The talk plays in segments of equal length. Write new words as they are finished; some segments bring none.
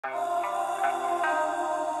I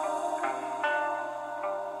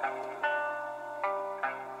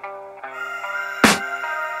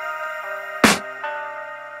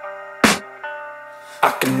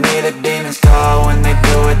can hear the demons call when they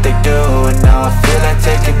do what they do. And now I feel like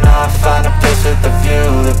taking off, find a place with a view.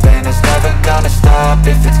 The pain is never gonna stop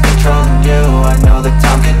if it's controlling you. I know that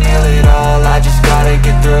time can heal it all, I just gotta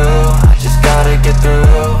get through. I just gotta get through,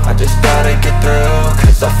 I just gotta get through.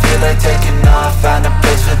 Cause I feel like taking off, find a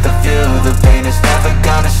place with a view. The pain is never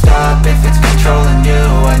gonna stop if it's controlling you.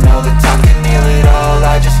 I know that time can heal it all,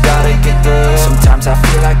 I just gotta get through. Sometimes I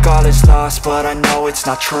feel like all is lost, but I know it's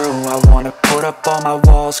not true. I wanna put up all my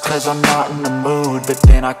walls cause I'm not in the mood, but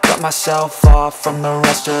then I cut myself off from the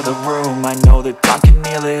rest of the room. I know that time can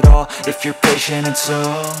heal it all if you're patient and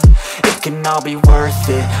soon it can all be worth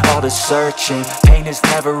it, all the searching. Pain is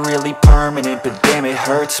never really permanent, but damn it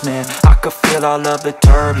hurts, man. I could feel all of the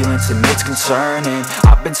turbulence and it's concerning.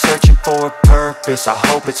 I've been searching for a purpose, I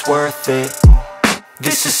hope it's worth it.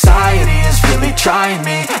 This society is really trying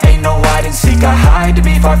me. Ain't no hide and seek, I hide to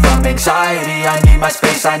be far from anxiety. I need my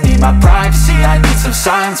space, I need my privacy. I need some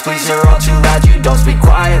silence, please, you're all too loud. You don't speak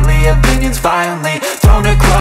quietly, opinions violently thrown across